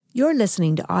You're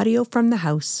listening to audio from the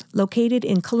house, located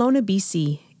in Kelowna,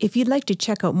 BC. If you'd like to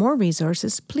check out more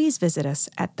resources, please visit us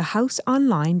at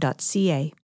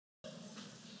thehouseonline.ca.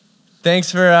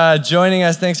 Thanks for joining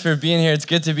us. Thanks for being here. It's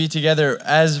good to be together.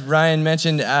 As Ryan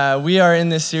mentioned, we are in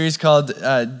this series called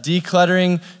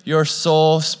Decluttering Your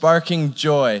Soul, Sparking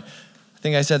Joy. I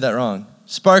think I said that wrong.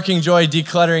 Sparking Joy,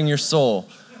 Decluttering Your Soul.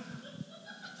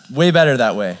 Way better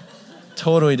that way.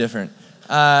 Totally different.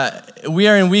 We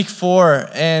are in week 4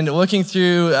 and looking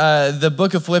through the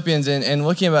book of Philippians and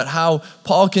looking about how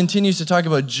Paul continues to talk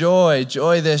about joy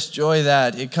this, joy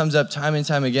that. It comes up time and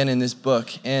time again in this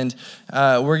book. And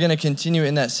we're going to continue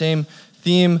in that same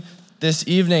theme this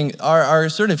evening. Our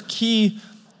sort of key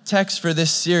text for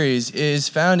this series is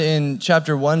found in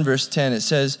chapter 1, verse 10.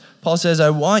 Paul says, I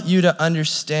want you to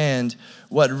understand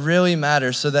what really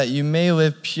matters so that you may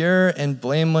live pure and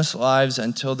blameless lives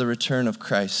until the return of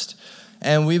Christ.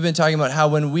 And we've been talking about how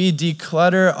when we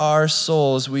declutter our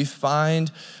souls, we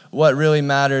find what really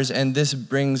matters, and this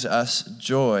brings us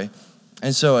joy.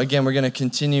 And so, again, we're going to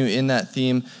continue in that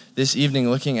theme this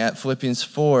evening, looking at Philippians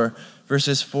 4,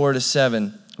 verses 4 to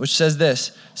 7, which says this.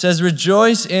 It says,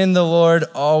 rejoice in the Lord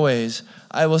always.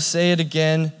 I will say it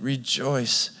again,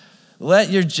 rejoice.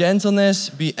 Let your gentleness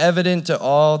be evident to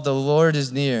all. The Lord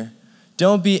is near.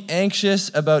 Don't be anxious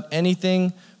about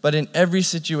anything, but in every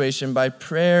situation, by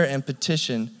prayer and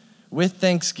petition, with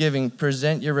thanksgiving,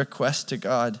 present your request to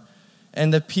God.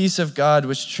 And the peace of God,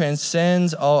 which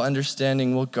transcends all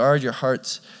understanding, will guard your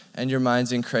hearts and your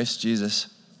minds in Christ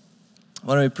Jesus.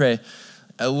 Why don't we pray?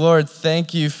 Lord,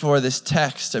 thank you for this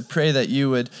text. I pray that you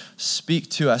would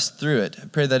speak to us through it. I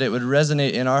pray that it would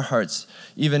resonate in our hearts,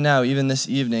 even now, even this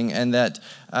evening, and that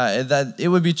it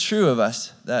would be true of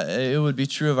us, that it would be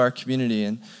true of our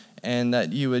community, and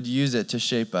that you would use it to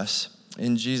shape us.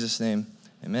 In Jesus' name,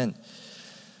 amen.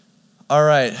 All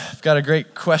right, I've got a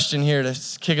great question here to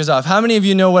kick us off. How many of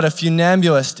you know what a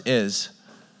funambulist is?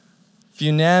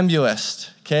 Funambulist,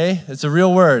 okay? It's a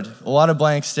real word, a lot of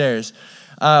blank stares.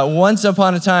 Once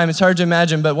upon a time, it's hard to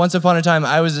imagine, but once upon a time,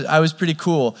 I was pretty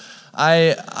cool.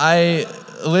 I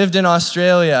lived in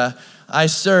Australia. I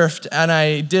surfed, and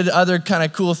I did other kind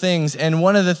of cool things. And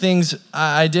one of the things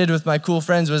I did with my cool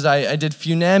friends was I did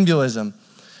funambulism,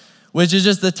 which is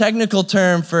just the technical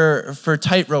term for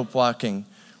tightrope walking,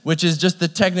 which is just the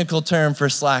technical term for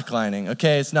slacklining.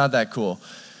 Okay, it's not that cool.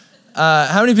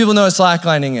 How many people know what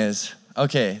slacklining is?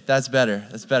 Okay, that's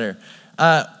better.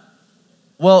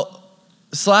 Well,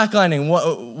 slacklining,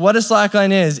 what a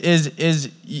slackline is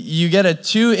you get a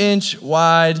 2-inch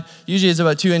wide, usually it's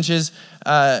about 2 inches,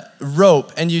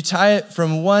 rope, and you tie it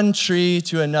from one tree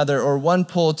to another or one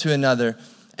pole to another,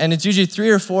 and it's usually 3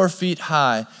 or 4 feet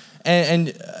high,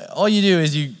 and all you do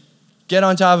is you get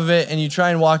on top of it and you try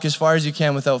and walk as far as you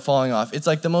can without falling off. It's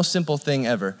like the most simple thing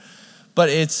ever, but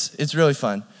it's really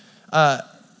fun,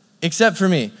 except for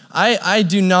me. I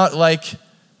do not like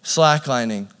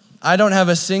slacklining. I don't have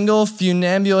a single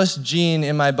funambulist gene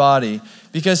in my body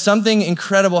because something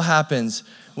incredible happens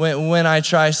when I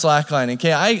try slacklining.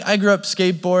 Okay, I grew up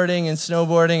skateboarding and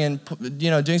snowboarding and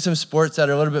doing some sports that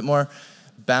are a little bit more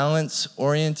balance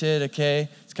oriented. Okay,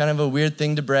 it's kind of a weird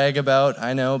thing to brag about.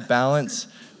 I know, balance,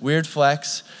 weird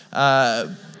flex,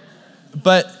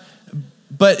 but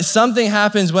something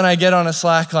happens when I get on a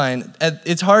slackline.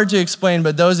 It's hard to explain,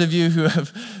 but those of you who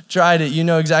have tried it, you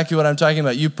know exactly what I'm talking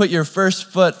about. You put your first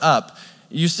foot up.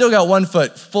 You still got one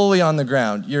foot fully on the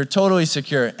ground. You're totally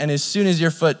secure. And as soon as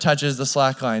your foot touches the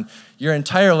slackline, your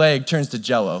entire leg turns to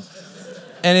jello.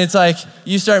 And it's like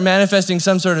you start manifesting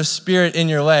some sort of spirit in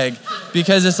your leg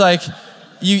because it's like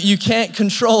you can't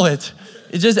control it.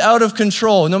 It's just out of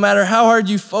control. No matter how hard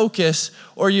you focus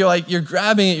or you're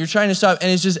grabbing it, you're trying to stop,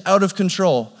 and it's just out of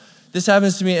control. This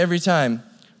happens to me every time,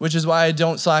 which is why I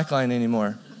don't slackline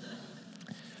anymore.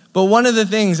 But one of the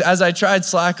things, as I tried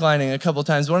slacklining a couple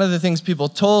times, one of the things people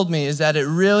told me is that it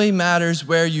really matters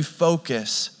where you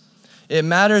focus. It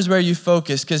matters where you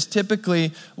focus, because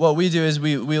typically what we do is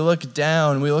we look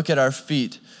down, we look at our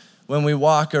feet. When we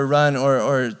walk or run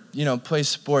or play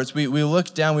sports, we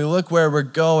look down, we look where we're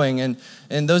going. And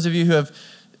those of you who have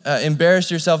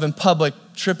embarrassed yourself in public,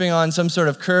 tripping on some sort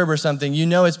of curb or something, you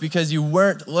know it's because you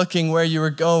weren't looking where you were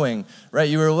going, right?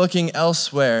 You were looking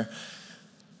elsewhere.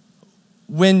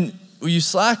 When you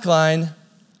slackline,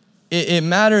 it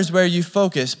matters where you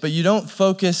focus, but you don't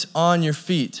focus on your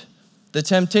feet. The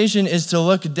temptation is to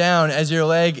look down as your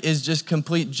leg is just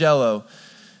complete jello.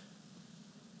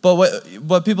 But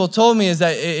what people told me is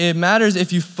that it matters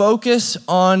if you focus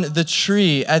on the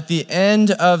tree at the end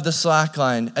of the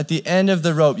slackline, at the end of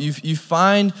the rope. You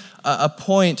find a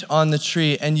point on the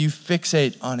tree and you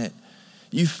fixate on it.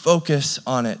 You focus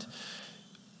on it.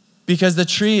 Because the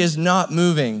tree is not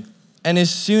moving. And as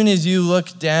soon as you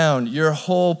look down, your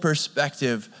whole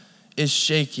perspective is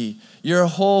shaky. Your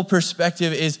whole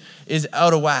perspective is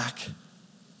out of whack.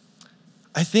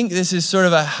 I think this is sort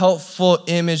of a helpful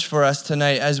image for us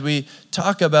tonight as we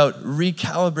talk about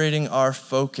recalibrating our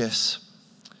focus.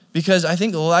 Because I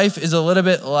think life is a little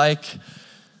bit like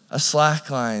a slack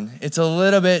line. It's a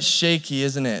little bit shaky,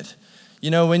 isn't it? You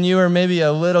know, when you were maybe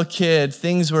a little kid,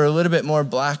 things were a little bit more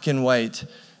black and white.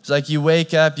 It's like you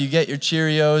wake up, you get your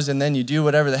Cheerios, and then you do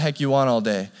whatever the heck you want all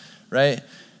day, right?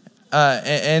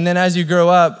 And then as you grow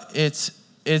up,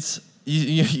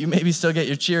 you maybe still get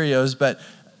your Cheerios, but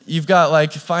you've got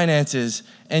like finances,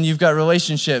 and you've got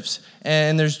relationships,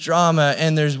 and there's drama,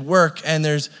 and there's work, and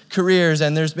there's careers,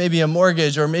 and there's maybe a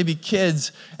mortgage, or maybe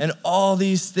kids, and all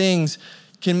these things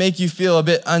can make you feel a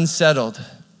bit unsettled.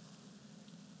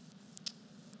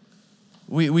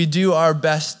 We do our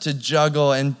best to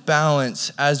juggle and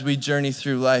balance as we journey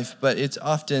through life, but it's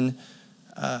often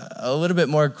a little bit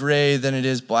more gray than it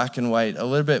is black and white, a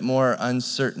little bit more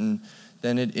uncertain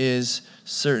than it is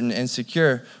certain and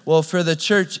secure. Well, for the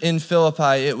church in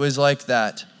Philippi, it was like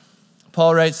that.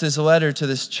 Paul writes this letter to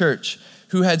this church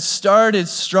who had started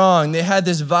strong. They had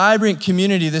this vibrant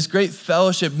community, this great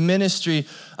fellowship ministry,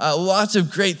 lots of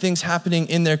great things happening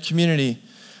in their community.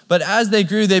 But as they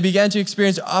grew, they began to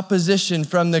experience opposition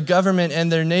from the government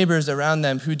and their neighbors around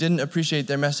them who didn't appreciate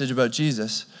their message about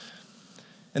Jesus.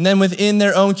 And then within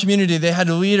their own community, they had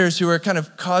leaders who were kind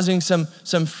of causing some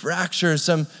fractures,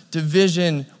 some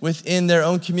division within their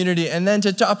own community. And then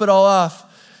to top it all off,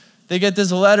 they get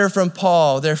this letter from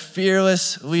Paul, their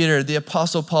fearless leader, the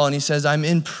Apostle Paul, and he says, I'm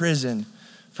in prison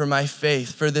for my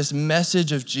faith, for this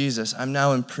message of Jesus. I'm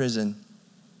now in prison.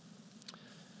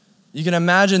 You can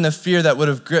imagine the fear that would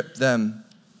have gripped them.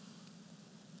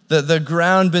 The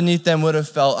ground beneath them would have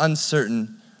felt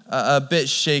uncertain, a bit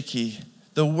shaky.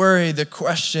 The worry, the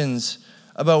questions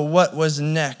about what was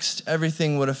next,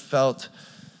 everything would have felt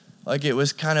like it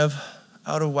was kind of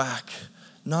out of whack,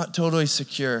 not totally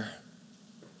secure.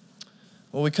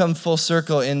 Well, we come full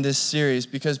circle in this series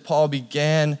because Paul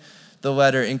began the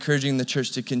letter encouraging the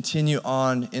church to continue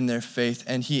on in their faith,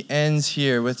 and he ends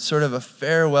here with sort of a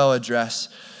farewell address.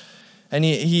 And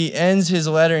he ends his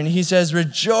letter and he says,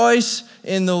 rejoice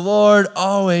in the Lord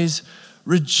always,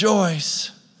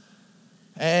 rejoice.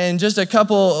 And just a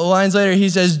couple lines later, he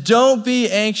says, don't be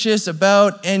anxious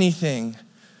about anything.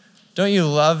 Don't you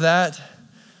love that?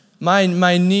 My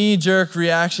knee-jerk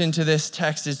reaction to this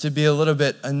text is to be a little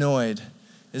bit annoyed,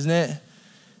 isn't it?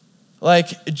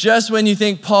 Like, just when you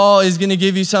think Paul is going to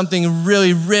give you something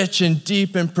really rich and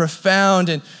deep and profound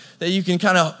and that you can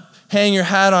kind of hang your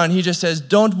hat on, he just says,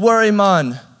 don't worry,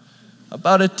 man,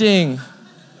 about a thing.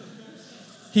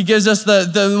 He gives us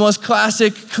the most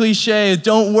classic cliche,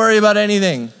 don't worry about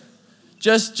anything.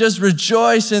 Just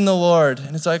rejoice in the Lord.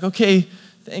 And it's like, okay,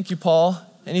 thank you, Paul.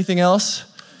 Anything else?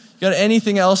 You got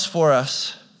anything else for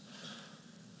us?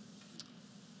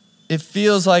 It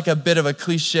feels like a bit of a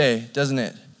cliche, doesn't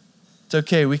it? It's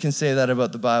okay, we can say that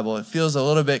about the Bible. It feels a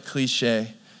little bit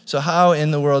cliche. So how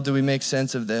in the world do we make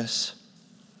sense of this?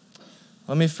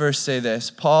 Let me first say this.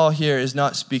 Paul here is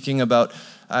not speaking about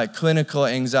clinical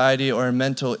anxiety or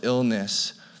mental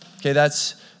illness. Okay,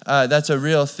 that's a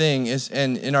real thing.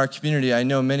 And in our community, I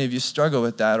know many of you struggle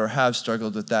with that or have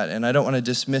struggled with that, and I don't want to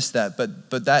dismiss that,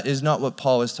 but that is not what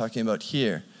Paul is talking about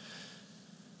here.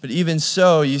 But even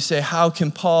so, you say, how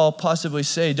can Paul possibly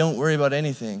say, don't worry about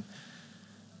anything?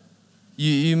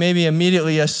 You maybe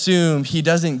immediately assume he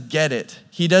doesn't get it.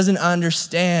 He doesn't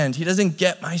understand. He doesn't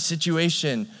get my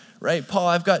situation. Right, Paul,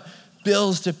 I've got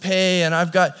bills to pay, and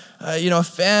I've got a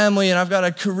family, and I've got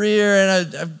a career,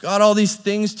 and I've got all these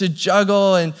things to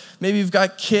juggle, and maybe you've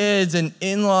got kids and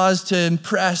in-laws to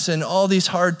impress, and all these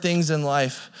hard things in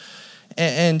life.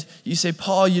 And you say,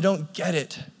 Paul, you don't get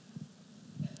it.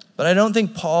 But I don't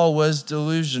think Paul was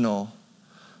delusional.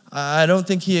 I don't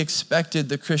think he expected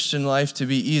the Christian life to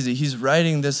be easy. He's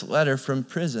writing this letter from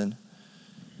prison.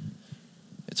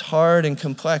 It's hard and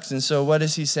complex. And so what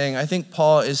is he saying? I think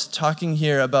Paul is talking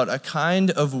here about a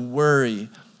kind of worry,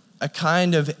 a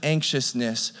kind of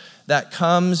anxiousness that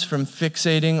comes from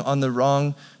fixating on the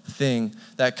wrong thing,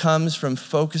 that comes from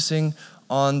focusing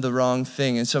on the wrong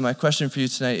thing. And so my question for you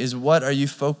tonight is, what are you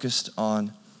focused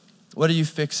on? What are you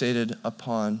fixated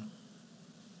upon?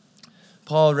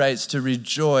 Paul writes to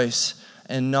rejoice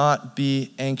and not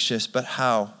be anxious, but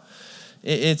how?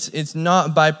 It's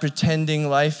not by pretending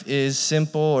life is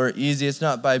simple or easy. It's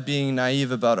not by being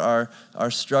naive about our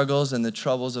struggles and the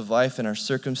troubles of life and our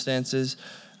circumstances.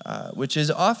 which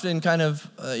is often kind of,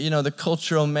 the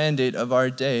cultural mandate of our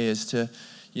day is to,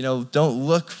 don't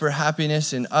look for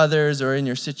happiness in others or in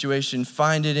your situation,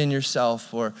 find it in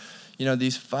yourself, or,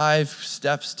 these 5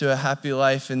 steps to a happy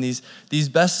life and these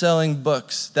best-selling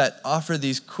books that offer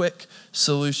these quick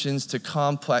solutions to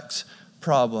complex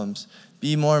problems.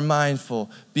 Be more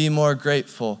mindful, be more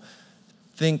grateful,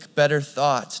 think better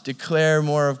thoughts, declare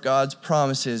more of God's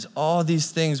promises, all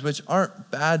these things which aren't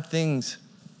bad things.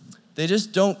 They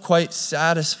just don't quite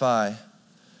satisfy.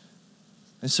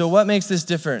 And so what makes this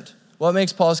different? What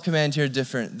makes Paul's command here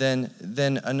different than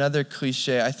another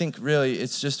cliche? I think really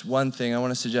it's just one thing. I want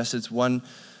to suggest it's one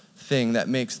thing that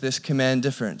makes this command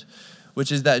different,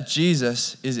 which is that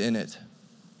Jesus is in it.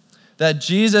 That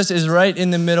Jesus is right in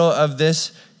the middle of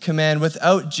this command.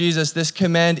 Without Jesus, this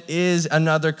command is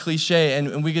another cliche,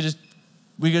 and we could just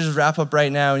wrap up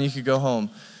right now and you could go home.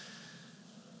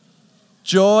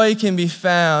 Joy can be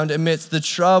found amidst the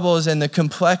troubles and the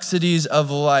complexities of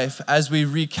life as we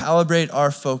recalibrate our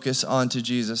focus onto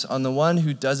Jesus, on the one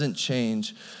who doesn't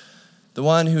change, the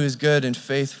one who is good and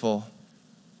faithful.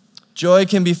 Joy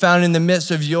can be found in the midst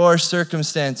of your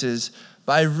circumstances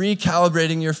by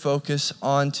recalibrating your focus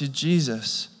onto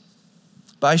Jesus,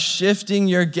 by shifting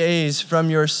your gaze from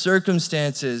your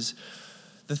circumstances,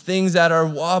 the things that are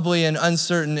wobbly and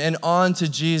uncertain, and onto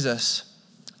Jesus.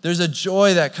 There's a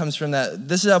joy that comes from that.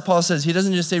 This is how Paul says. He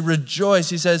doesn't just say rejoice.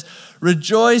 He says,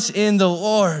 rejoice in the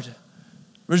Lord.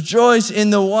 Rejoice in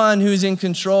the one who's in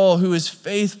control, who is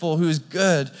faithful, who is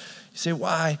good. You say,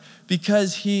 why?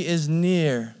 Because he is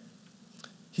near.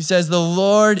 He says, the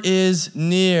Lord is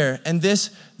near. And this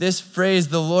phrase,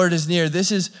 the Lord is near,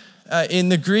 this is, in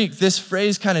the Greek, this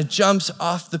phrase kind of jumps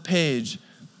off the page.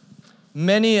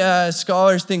 Many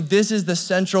scholars think this is the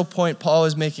central point Paul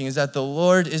is making, is that the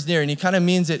Lord is near. And he kind of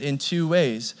means it in 2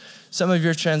 ways. Some of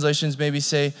your translations maybe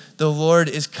say, the Lord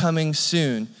is coming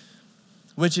soon,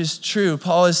 which is true.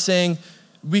 Paul is saying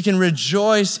we can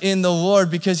rejoice in the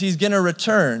Lord because he's going to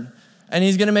return. And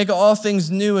he's going to make all things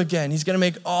new again. He's going to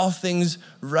make all things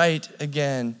right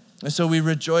again. And so we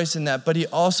rejoice in that. But he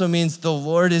also means the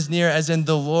Lord is near, as in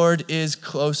the Lord is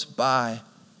close by.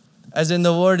 As in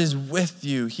the Lord is with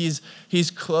you. He's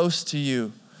close to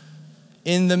you.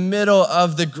 In the middle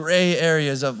of the gray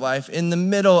areas of life, in the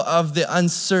middle of the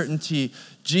uncertainty,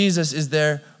 Jesus is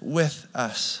there with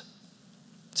us.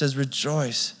 It says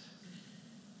rejoice.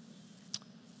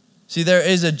 See, there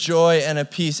is a joy and a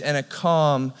peace and a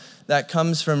calm that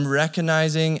comes from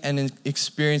recognizing and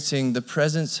experiencing the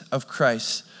presence of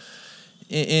Christ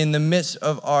in the midst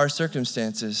of our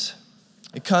circumstances.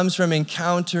 It comes from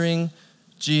encountering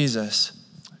Jesus.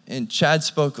 And Chad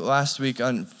spoke last week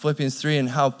on Philippians 3 and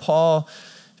how Paul,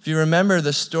 if you remember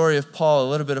the story of Paul, a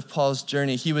little bit of Paul's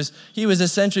journey, he was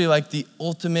essentially like the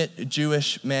ultimate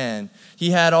Jewish man.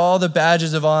 He had all the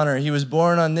badges of honor. He was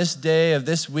born on this day of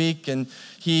this week, and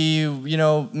he,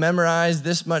 memorized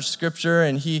this much scripture,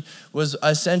 and he was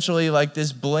essentially like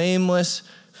this blameless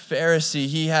Pharisee.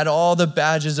 He had all the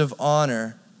badges of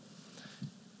honor.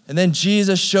 And then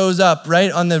Jesus shows up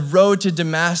right on the road to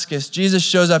Damascus. Jesus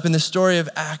shows up in the story of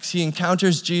Acts. He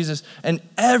encounters Jesus, and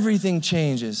everything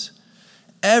changes.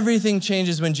 Everything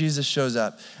changes when Jesus shows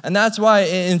up. And that's why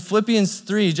in Philippians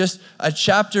 3, just a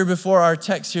chapter before our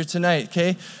text here tonight,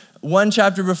 okay? 1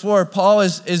 chapter before, Paul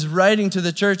is writing to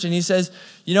the church, and he says,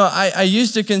 I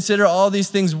used to consider all these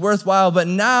things worthwhile, but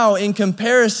now in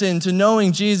comparison to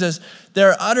knowing Jesus,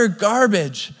 they're utter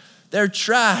garbage. They're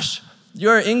trash.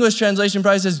 Your English translation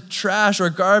probably says trash or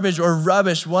garbage or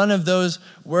rubbish. One of those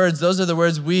words, those are the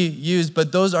words we use,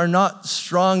 but those are not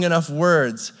strong enough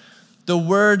words.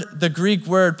 The Greek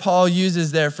word Paul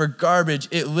uses there for garbage,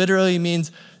 it literally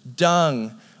means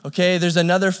dung. Okay, there's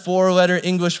another 4-letter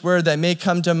English word that may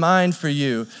come to mind for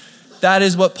you. That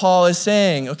is what Paul is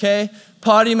saying, okay?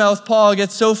 Potty mouth Paul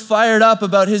gets so fired up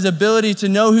about his ability to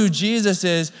know who Jesus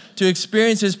is, to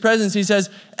experience his presence. He says,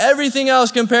 everything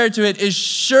else compared to it is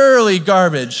surely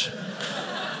garbage.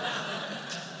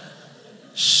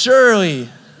 Surely.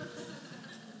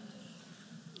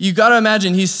 You got to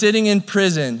imagine he's sitting in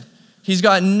prison. He's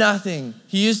got nothing.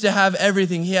 He used to have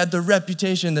everything. He had the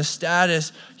reputation, the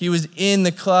status. He was in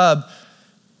the club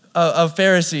of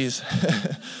Pharisees.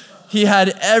 He had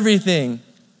everything.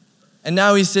 And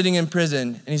now he's sitting in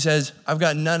prison, and he says, I've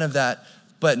got none of that,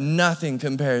 but nothing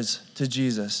compares to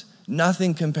Jesus.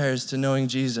 Nothing compares to knowing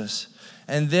Jesus.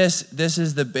 And this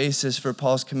is the basis for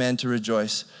Paul's command to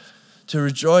rejoice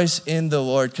in the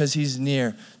Lord because he's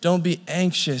near. Don't be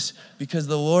anxious because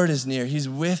the Lord is near. He's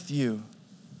with you.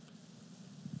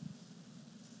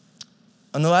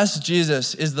 Unless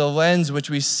Jesus is the lens which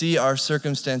we see our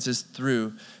circumstances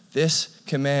through, this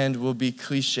command will be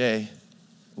cliche,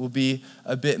 will be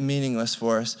a bit meaningless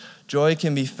for us. Joy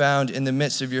can be found in the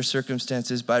midst of your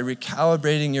circumstances by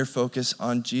recalibrating your focus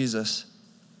on Jesus.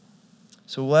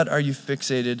 So what are you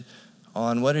fixated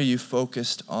on? What are you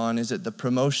focused on? Is it the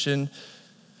promotion,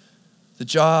 the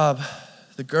job,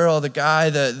 the girl, the guy,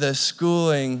 the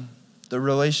schooling, the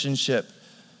relationship?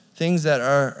 Things that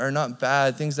are not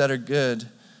bad, things that are good.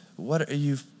 What are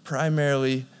you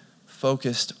primarily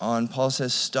focused on? Paul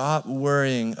says, stop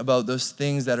worrying about those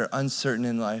things that are uncertain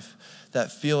in life,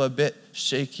 that feel a bit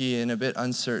shaky and a bit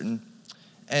uncertain,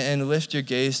 and lift your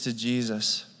gaze to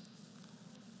Jesus.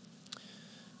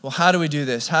 Well, how do we do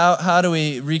this? How do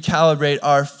we recalibrate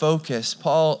our focus?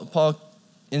 Paul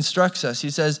instructs us.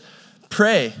 He says,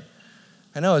 pray.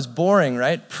 I know it's boring,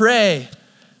 right? Pray.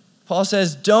 Paul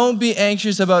says, don't be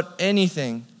anxious about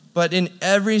anything, but in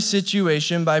every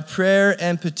situation, by prayer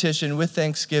and petition with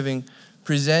thanksgiving,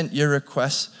 present your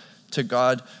requests to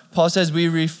God. Paul says we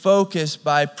refocus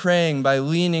by praying, by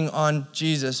leaning on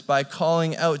Jesus, by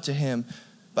calling out to him,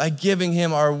 by giving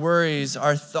him our worries,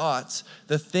 our thoughts,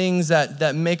 the things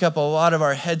that make up a lot of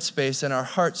our headspace and our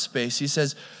heart space. He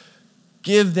says,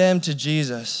 give them to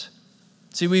Jesus.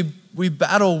 See, we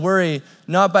battle worry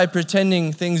not by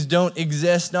pretending things don't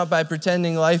exist, not by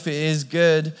pretending life is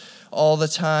good all the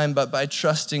time, but by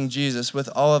trusting Jesus with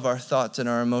all of our thoughts and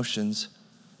our emotions.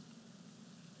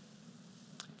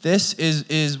 This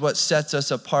is what sets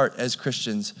us apart as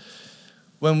Christians.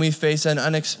 When we face an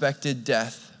unexpected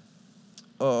death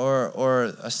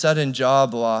or a sudden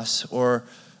job loss or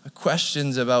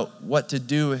questions about what to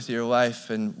do with your life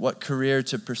and what career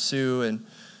to pursue and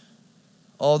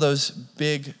all those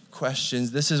big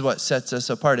questions, this is what sets us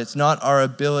apart. It's not our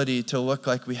ability to look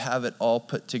like we have it all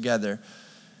put together.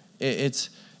 It's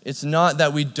not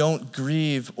that we don't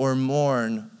grieve or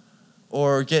mourn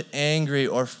or get angry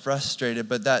or frustrated,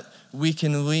 but that we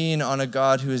can lean on a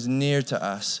God who is near to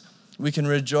us. We can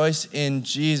rejoice in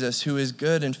Jesus, who is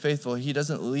good and faithful. He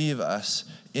doesn't leave us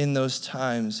in those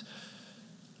times.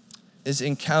 This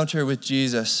encounter with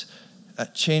Jesus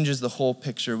changes the whole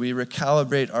picture. We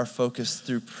recalibrate our focus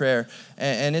through prayer.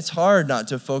 And it's hard not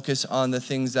to focus on the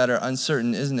things that are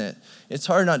uncertain, isn't it? It's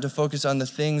hard not to focus on the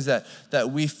things that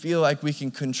we feel like we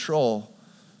can control.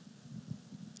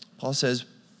 Paul says,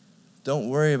 don't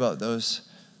worry about those,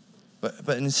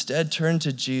 but instead turn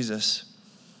to Jesus.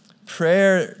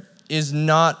 Prayer is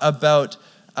not about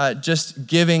just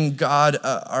giving God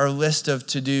our list of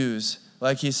to-dos,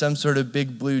 like he's some sort of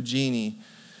big blue genie.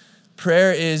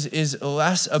 Prayer is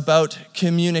less about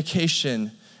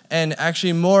communication and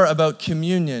actually more about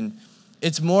communion.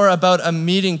 It's more about a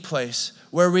meeting place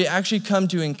where we actually come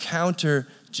to encounter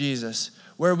Jesus,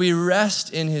 where we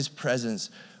rest in his presence,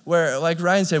 where, like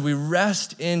Ryan said, we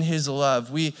rest in his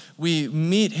love. We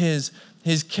meet his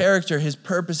character, his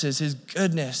purposes, his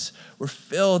goodness. We're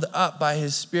filled up by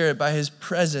his Spirit, by his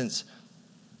presence.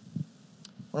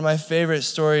 One of my favorite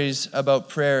stories about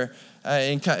prayer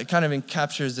kind of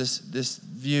encaptures this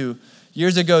view.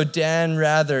 Years ago, Dan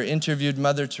Rather interviewed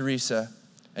Mother Teresa,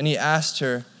 and he asked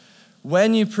her,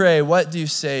 when you pray, what do you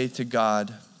say to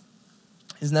God?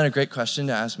 Isn't that a great question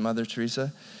to ask Mother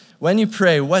Teresa? When you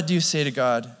pray, what do you say to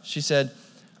God? She said,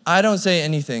 I don't say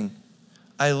anything.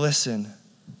 I listen.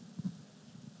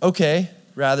 Okay,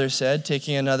 Rather said,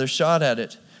 taking another shot at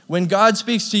it. When God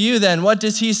speaks to you, then, what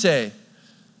does he say?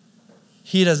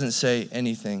 He doesn't say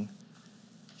anything.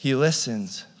 He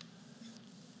listens.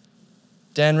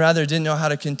 Dan Rather didn't know how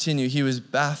to continue. He was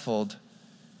baffled.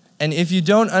 And if you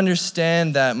don't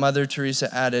understand that, Mother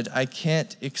Teresa added, I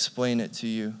can't explain it to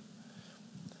you.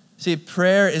 See,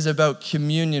 prayer is about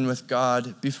communion with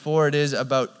God before it is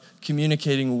about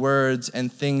communicating words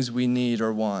and things we need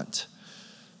or want.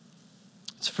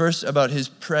 It's first about his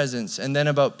presence and then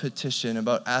about petition,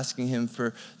 about asking him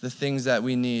for the things that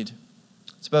we need.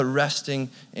 It's about resting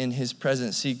in his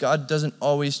presence. See, God doesn't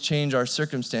always change our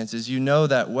circumstances. You know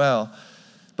that well.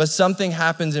 But something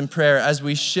happens in prayer as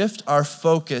we shift our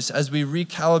focus, as we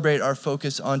recalibrate our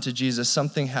focus onto Jesus,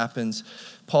 something happens.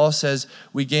 Paul says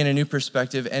we gain a new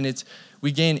perspective, and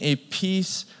we gain a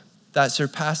peace that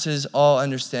surpasses all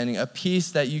understanding, a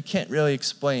peace that you can't really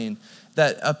explain,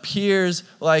 that appears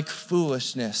like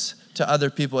foolishness to other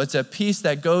people. It's a peace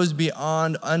that goes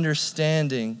beyond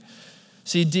understanding.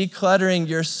 See, decluttering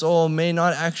your soul may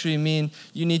not actually mean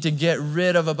you need to get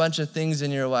rid of a bunch of things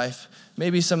in your life.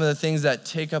 Maybe some of the things that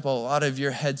take up a lot of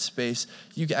your headspace,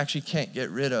 you actually can't get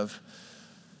rid of.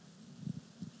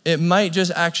 It might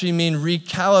just actually mean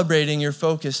recalibrating your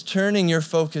focus, turning your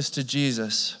focus to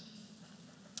Jesus.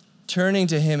 turning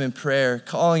to him in prayer,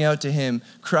 calling out to him,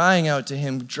 crying out to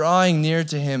him, drawing near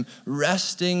to him,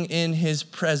 resting in his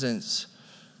presence.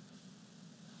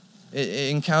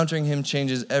 Encountering him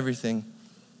changes everything.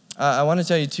 I want to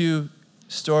tell you two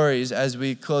stories as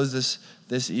we close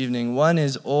this evening. One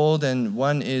is old and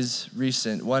one is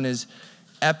recent. One is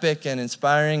epic and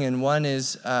inspiring, and one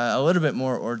is a little bit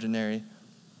more ordinary.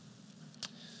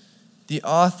 The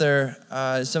author,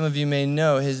 some of you may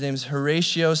know, his name's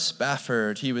Horatio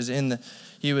Spafford. He lived in the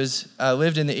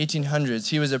 1800s.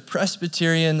 He was a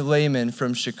Presbyterian layman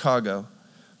from Chicago.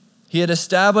 He had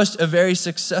established a very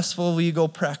successful legal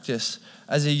practice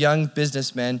as a young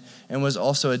businessman and was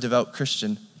also a devout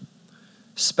Christian.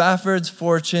 Spafford's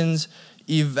fortunes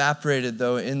evaporated,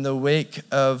 though, in the wake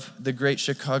of the Great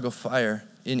Chicago Fire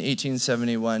in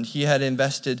 1871. He had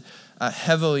invested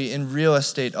heavily in real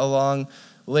estate along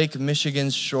Lake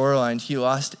Michigan's shoreline. He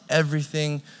lost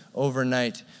everything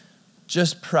overnight.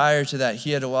 Just prior to that,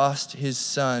 he had lost his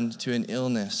son to an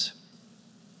illness.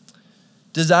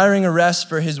 Desiring a rest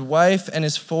for his wife and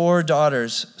his 4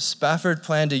 daughters, Spafford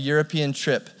planned a European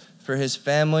trip for his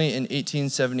family in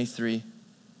 1873.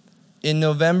 In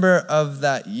November of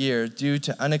that year, due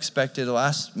to unexpected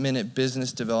last-minute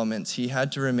business developments, he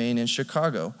had to remain in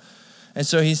Chicago. And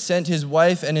so he sent his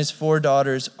wife and his 4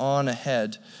 daughters on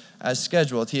ahead as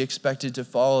scheduled. He expected to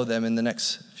follow them in the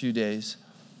next few days.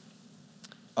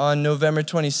 On November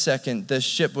 22nd, the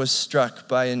ship was struck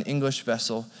by an English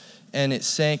vessel, and it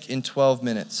sank in 12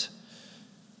 minutes.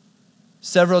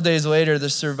 Several days later, the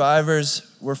survivors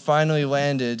were finally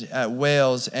landed at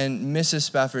Wales, and Mrs.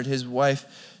 Spafford, his wife,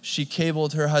 she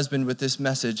cabled her husband with this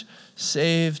message: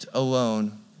 "Saved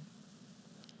alone."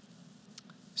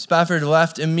 Spafford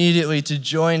left immediately to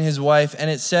join his wife,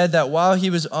 and it said that while he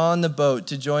was on the boat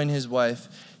to join his wife,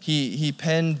 he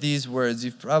penned these words.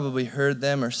 You've probably heard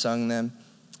them or sung them.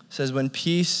 It says, "When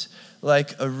peace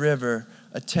like a river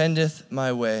attendeth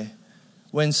my way,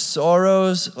 when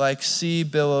sorrows like sea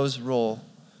billows roll,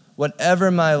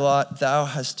 whatever my lot thou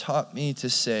hast taught me to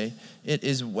say, it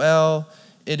is well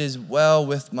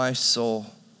with my soul."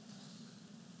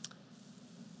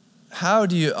 How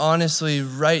do you honestly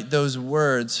write those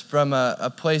words from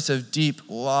a place of deep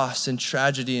loss and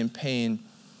tragedy and pain?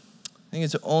 I think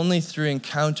it's only through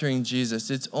encountering Jesus.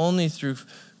 It's only through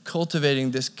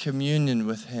cultivating this communion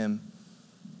with him.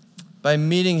 By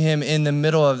meeting him in the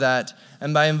middle of that,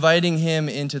 and by inviting him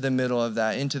into the middle of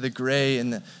that, into the gray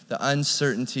and the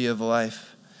uncertainty of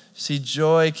life. See,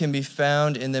 joy can be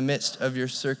found in the midst of your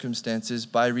circumstances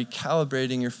by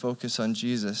recalibrating your focus on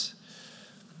Jesus.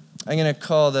 I'm going to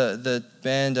call the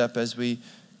band up as we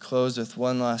close with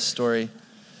one last story.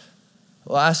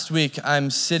 Last week, I'm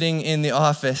sitting in the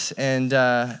office, and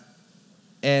a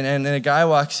guy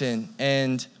walks in,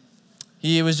 and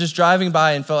he was just driving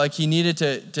by and felt like he needed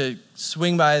to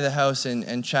swing by the house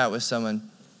and chat with someone.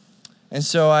 And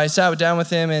so I sat down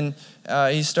with him, and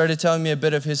he started telling me a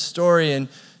bit of his story and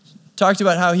talked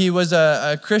about how he was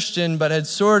a Christian but had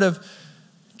sort of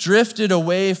drifted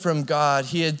away from God.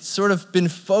 He had sort of been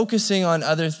focusing on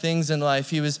other things in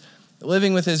life. He was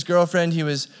living with his girlfriend. He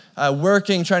was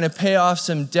working, trying to pay off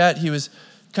some debt. He was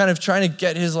kind of trying to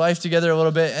get his life together a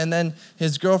little bit, and then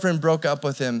his girlfriend broke up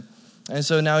with him. And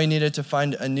so now he needed to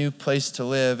find a new place to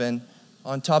live. And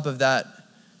on top of that,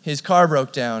 his car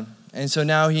broke down. And so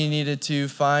now he needed to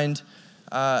find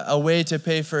a way to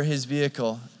pay for his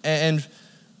vehicle. And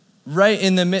right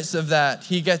in the midst of that,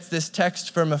 he gets this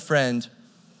text from a friend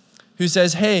who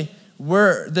says, "Hey,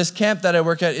 this camp that I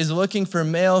work at is looking for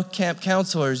male camp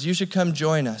counselors. You should come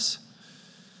join us."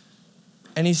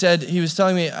 And he was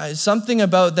telling me something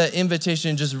about that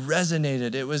invitation just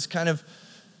resonated. It was kind of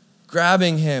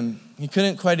grabbing him. He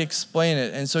couldn't quite explain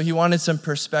it. And so he wanted some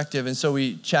perspective. And so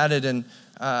we chatted, and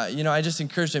I just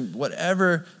encouraged him,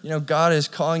 whatever, God is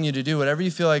calling you to do, whatever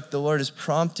you feel like the Lord is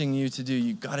prompting you to do,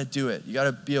 you got to do it. You got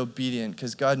to be obedient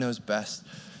because God knows best.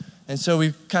 And so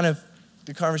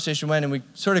the conversation went, and we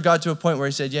sort of got to a point where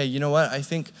he said, "Yeah, you know what? I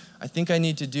think I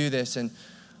need to do this, and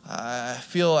I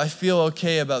feel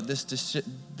okay about this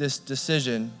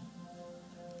decision."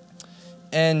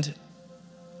 And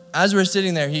as we're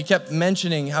sitting there, he kept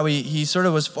mentioning how he sort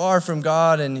of was far from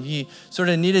God, and he sort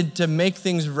of needed to make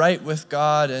things right with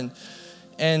God,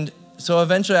 and so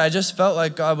eventually I just felt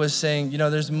like God was saying,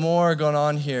 there's more going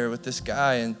on here with this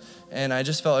guy, and I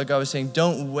just felt like God was saying,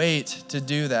 don't wait to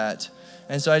do that.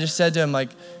 And so I just said to him,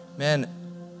 man,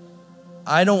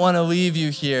 I don't want to leave you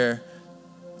here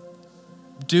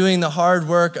doing the hard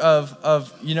work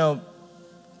of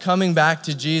coming back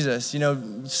to Jesus,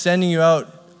 sending you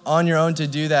out on your own to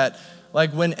do that.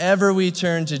 Whenever we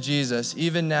turn to Jesus,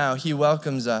 even now, he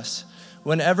welcomes us.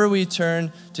 Whenever we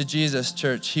turn to Jesus,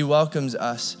 church, he welcomes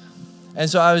us. And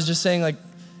so I was just saying, like,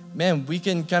 man, we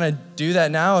can kind of do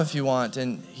that now if you want.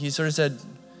 And he sort of said,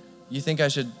 you think I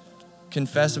should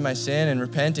confess of my sin and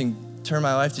repent and turn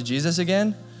my life to Jesus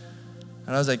again?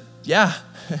 And I was like, yeah.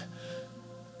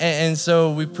 And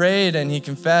so we prayed and he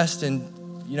confessed and,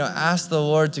 asked the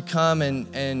Lord to come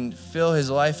and fill his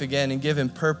life again and give him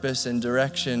purpose and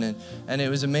direction. And it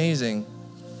was amazing.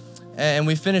 And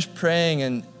we finished praying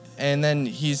and then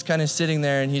he's kind of sitting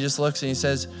there and he just looks and he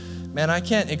says, man, I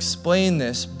can't explain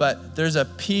this, but there's a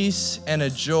peace and a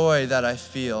joy that I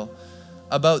feel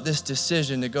about this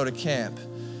decision to go to camp.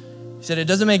 He said, it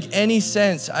doesn't make any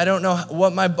sense. I don't know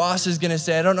what my boss is going to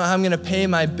say. I don't know how I'm going to pay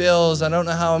my bills. I don't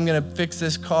know how I'm going to fix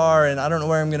this car, and I don't know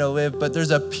where I'm going to live. But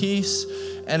there's a peace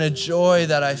and a joy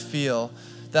that I feel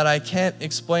that I can't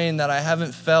explain, that I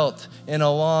haven't felt in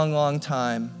a long, long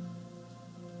time.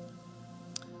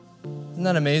 Isn't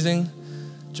that amazing?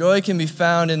 Joy can be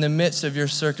found in the midst of your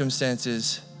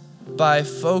circumstances by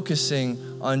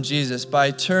focusing on Jesus, by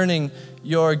turning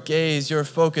your gaze, your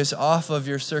focus off of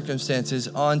your circumstances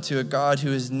onto a God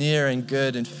who is near and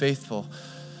good and faithful.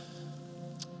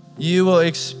 You will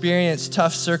experience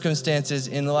tough circumstances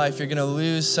in life. You're going to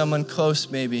lose someone close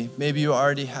maybe. Maybe you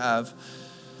already have.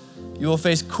 You will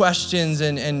face questions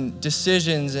and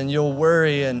decisions, and you'll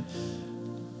worry.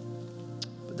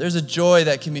 But there's a joy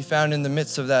that can be found in the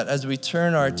midst of that as we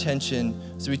turn our attention,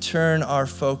 as we turn our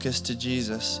focus to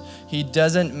Jesus. He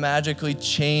doesn't magically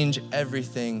change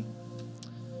everything,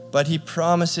 but he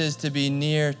promises to be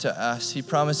near to us. He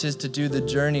promises to do the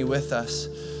journey with us,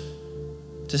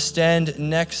 to stand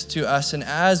next to us. And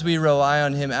as we rely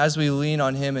on him, as we lean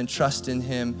on him and trust in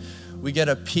him, we get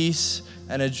a peace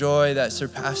and a joy that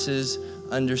surpasses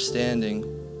understanding.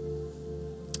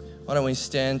 Why don't we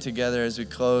stand together as we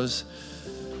close?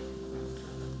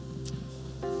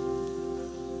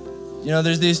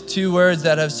 There's these two words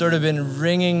that have sort of been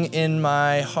ringing in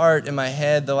my heart, in my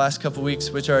head the last couple weeks,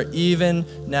 which are even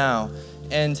now.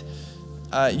 And,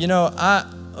 let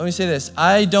me say this.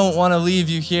 I don't want to leave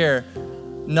you here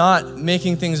not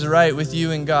making things right with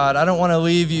you and God. I don't want to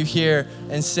leave you here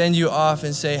and send you off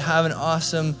and say, have an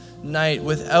awesome night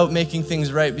without making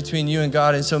things right between you and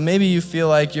God. And so maybe you feel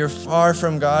like you're far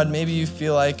from God. Maybe you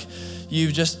feel like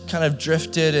you've just kind of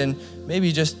drifted and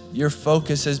maybe just your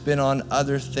focus has been on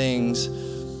other things.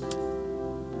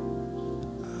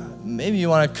 Maybe you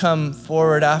want to come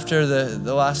forward after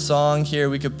the last song here.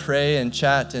 We could pray and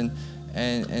chat and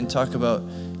talk about,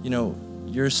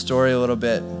 your story a little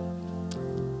bit.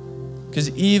 Because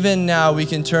even now we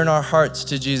can turn our hearts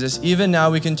to Jesus. Even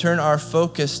now we can turn our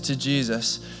focus to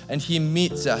Jesus. And he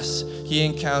meets us. He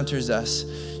encounters us.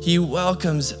 He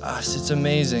welcomes us. It's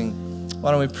amazing.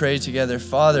 Why don't we pray together?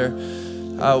 Father,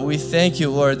 we thank you,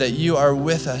 Lord, that you are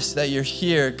with us, that you're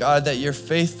here, God, that you're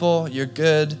faithful, you're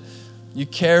good, you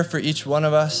care for each one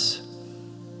of us.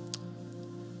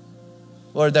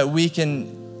 Lord, that we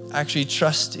can actually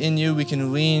trust in you, we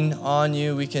can lean on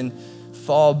you, we can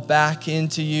fall back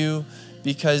into you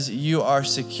because you are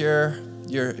secure,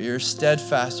 you're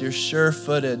steadfast, you're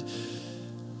sure-footed.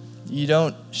 You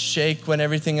don't shake when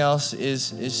everything else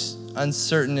is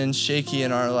uncertain and shaky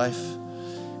in our life.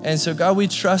 And so, God, we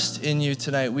trust in you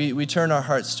tonight. We turn our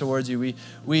hearts towards you.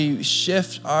 We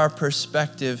shift our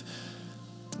perspective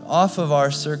off of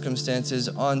our circumstances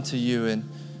onto you. And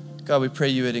God, we pray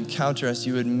you would encounter us.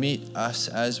 You would meet us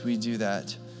as we do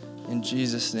that. In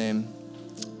Jesus' name,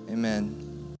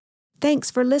 amen. Thanks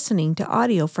for listening to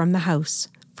audio from the house.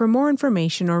 For more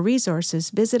information or resources,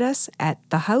 visit us at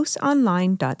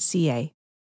thehouseonline.ca.